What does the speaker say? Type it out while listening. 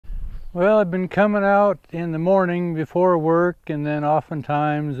Well, I've been coming out in the morning before work, and then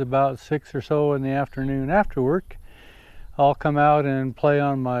oftentimes about 6 or so in the afternoon after work, I'll come out and play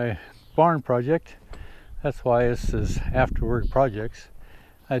on my barn project. That's why this is after work projects.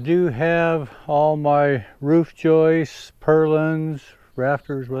 I do have all my roof joists, purlins,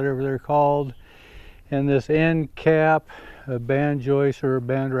 rafters, whatever they're called, and this end cap, a band joist or a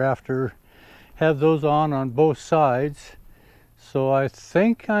band rafter, have those on both sides. So I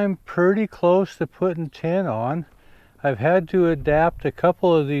think I'm pretty close to putting tin on. I've had to adapt a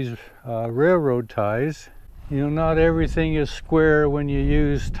couple of these railroad ties. You know, not everything is square when you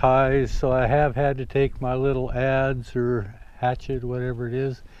use ties, so I have had to take my little adze or hatchet, whatever it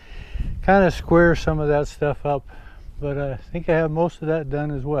is, kind of square some of that stuff up. But I think I have most of that done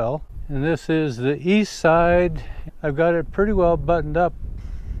as well. And this is the east side. I've got it pretty well buttoned up,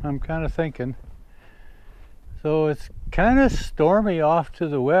 I'm kind of thinking. So it's kind of stormy off to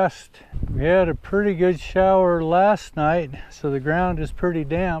the west. We had a pretty good shower last night, so the ground is pretty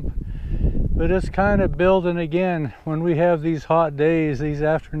damp. But it's kind of building again. When we have these hot days, these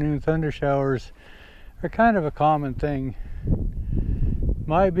afternoon thunder showers are kind of a common thing.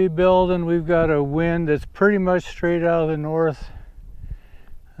 Might be building. We've got a wind that's pretty much straight out of the north.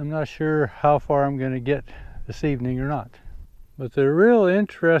 I'm not sure how far I'm going to get this evening or not. But they're real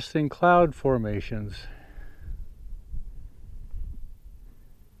interesting cloud formations.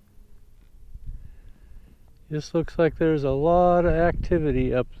 This looks like there's a lot of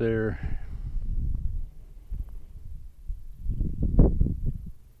activity up there.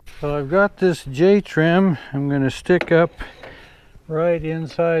 So I've got this J trim I'm going to stick up right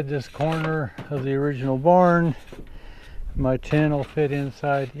inside this corner of the original barn. My tin will fit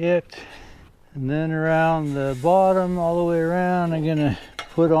inside it. And then around the bottom, all the way around, I'm going to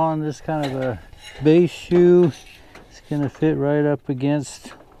put on this kind of a base shoe. It's going to fit right up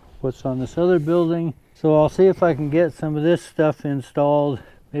against what's on this other building. So I'll see if I can get some of this stuff installed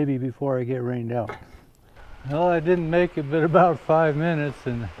maybe before I get rained out. Well, I didn't make it but about 5 minutes,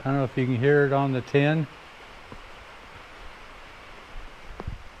 and I don't know if you can hear it on the tin.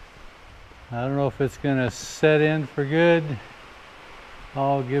 I don't know if it's going to set in for good.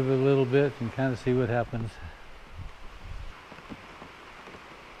 I'll give it a little bit and kind of see what happens.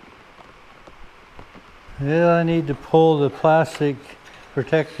 Yeah, I need to pull the plastic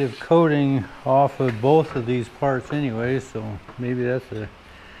protective coating off of both of these parts anyway, so maybe that's a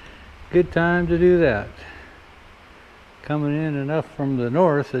good time to do that. Coming in enough from the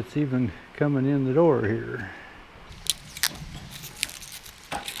north, it's even coming in the door here.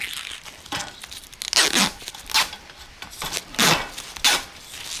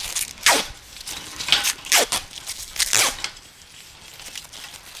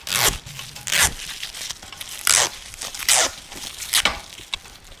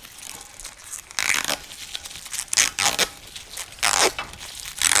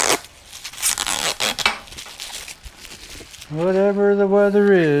 Whatever the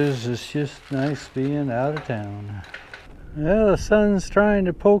weather is, it's just nice being out of town. Well, the sun's trying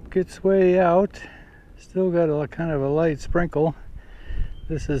to poke its way out. Still got a kind of a light sprinkle.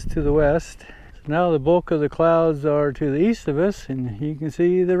 This is to the west. So now the bulk of the clouds are to the east of us, and you can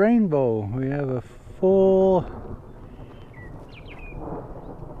see the rainbow. We have a full...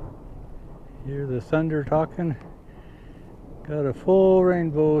 Hear the thunder talking? Got a full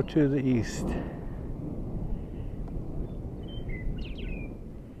rainbow to the east.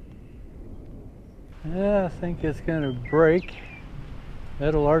 Yeah, I think it's going to break.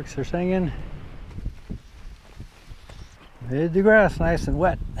 Meadowlarks are singing. Made the grass nice and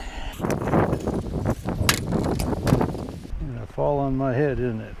wet. Gonna fall on my head,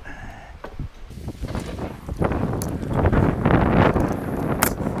 isn't it?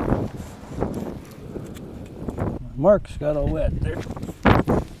 Mark's got all wet there.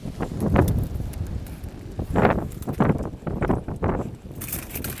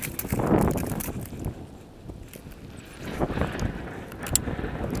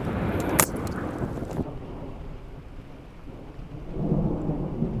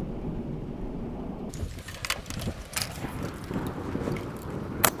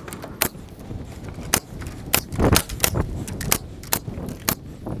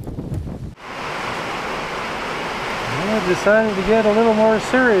 I decided to get a little more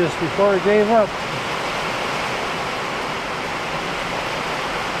serious before I gave up.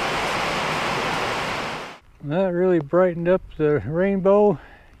 That really brightened up the rainbow.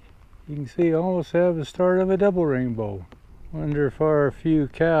 You can see almost have the start of a double rainbow. Wonder if our few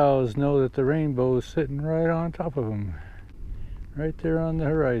cows know that the rainbow is sitting right on top of them. Right there on the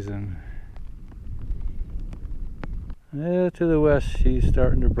horizon. To the west, she's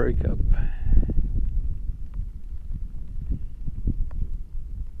starting to break up.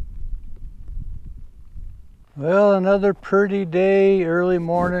 Well, another pretty day, early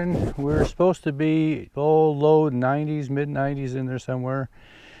morning. We're supposed to be low 90s, mid 90s in there somewhere.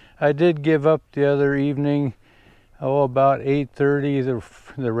 I did give up the other evening. About 8:30,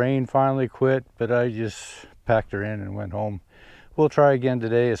 the rain finally quit, but I just packed her in and went home. We'll try again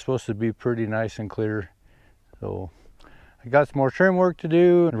today. It's supposed to be pretty nice and clear. So I got some more trim work to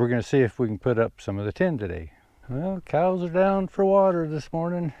do, and we're going to see if we can put up some of the tin today. Well, cows are down for water this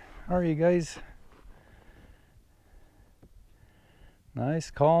morning. How are you guys? Nice,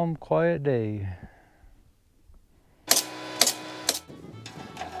 calm, quiet day.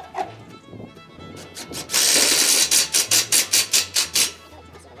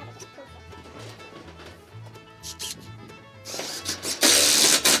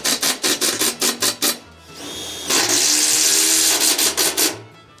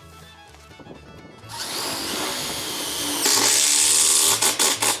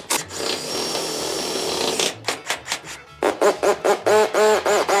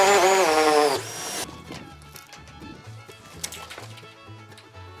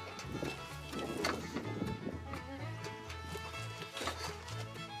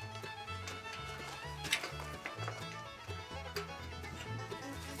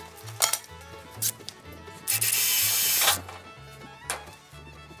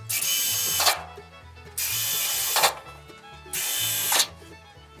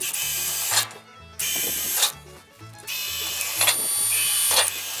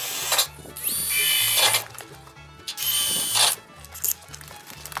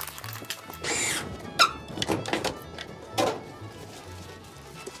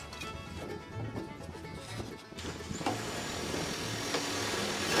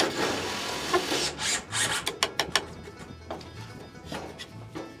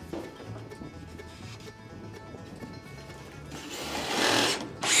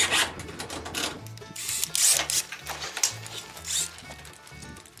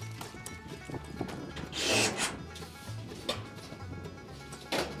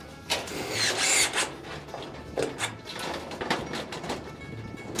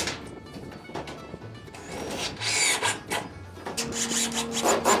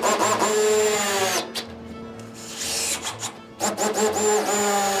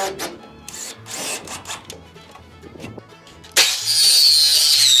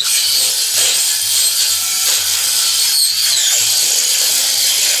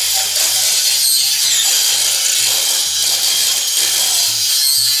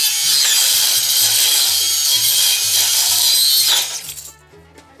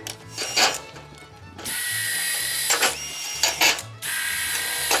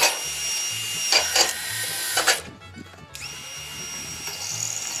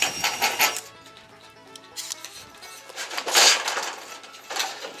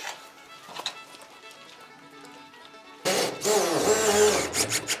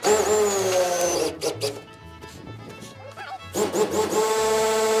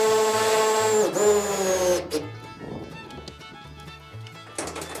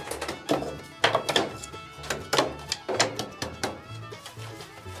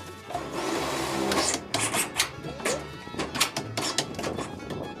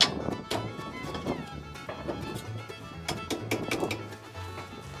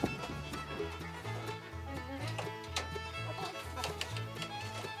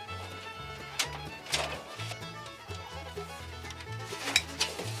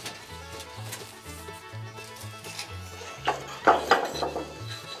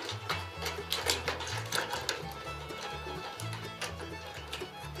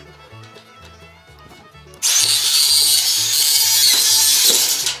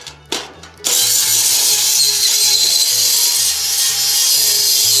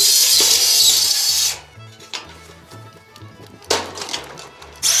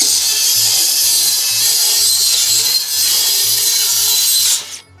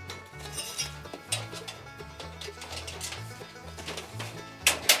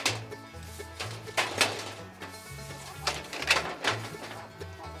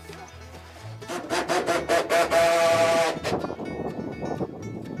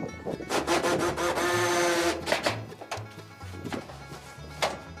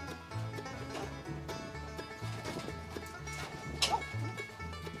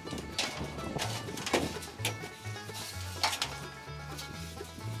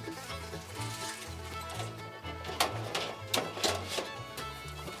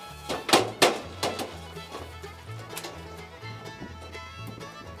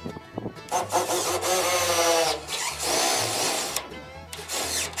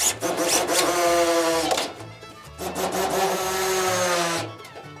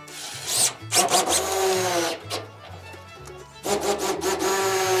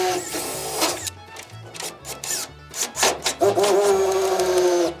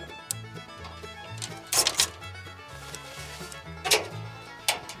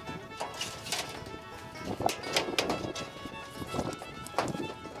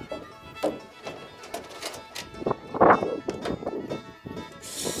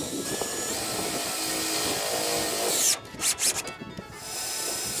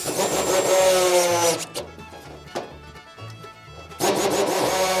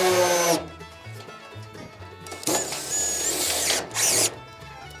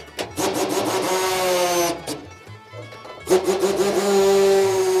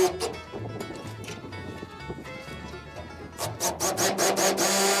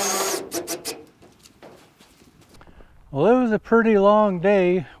 pretty long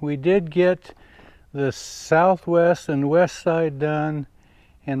day. We did get the southwest and west side done,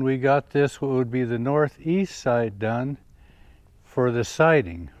 and we got this, what would be the northeast side, done for the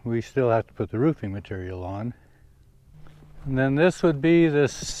siding. We still have to put the roofing material on. And then this would be the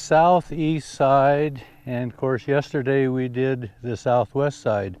southeast side, and of course yesterday we did the southwest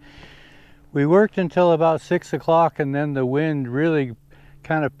side. We worked until about 6 o'clock, and then the wind really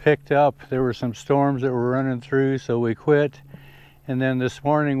kind of picked up. There were some storms that were running through, so we quit. And then this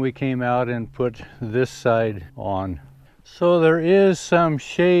morning we came out and put this side on. So there is some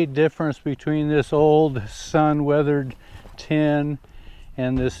shade difference between this old sun-weathered tin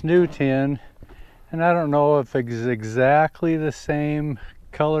and this new tin. And I don't know if it's exactly the same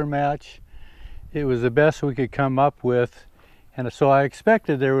color match. It was the best we could come up with. And so I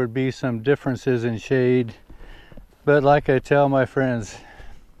expected there would be some differences in shade. But like I tell my friends,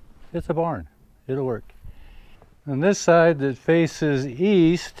 it's a barn. It'll work. And this side that faces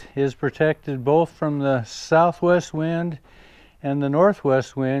east is protected both from the southwest wind and the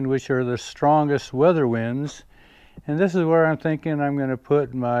northwest wind, which are the strongest weather winds. And this is where I'm thinking I'm going to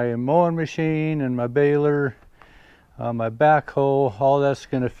put my mowing machine and my baler, my backhoe. All that's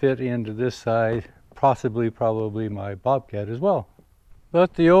going to fit into this side, probably my bobcat as well.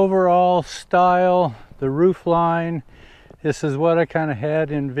 But the overall style, the roof line, this is what I kind of had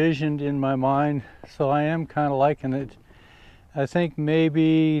envisioned in my mind, so I am kind of liking it. I think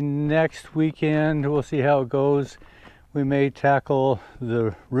maybe next weekend, we'll see how it goes, we may tackle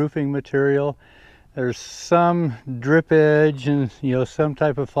the roofing material. There's some drip edge and some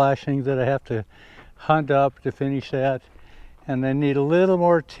type of flashing that I have to hunt up to finish that. And I need a little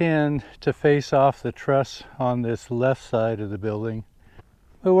more tin to face off the truss on this left side of the building.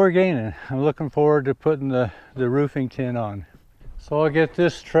 But we're gaining. I'm looking forward to putting the roofing tin on. So I'll get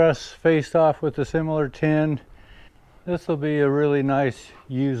this truss faced off with a similar tin. This will be a really nice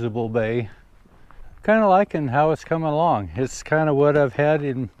usable bay. Kind of liking how it's coming along. It's kind of what I've had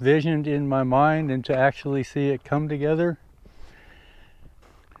envisioned in my mind, and to actually see it come together,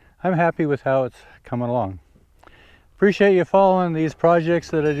 I'm happy with how it's coming along. Appreciate you following these projects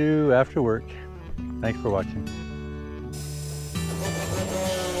that I do after work. Thanks for watching.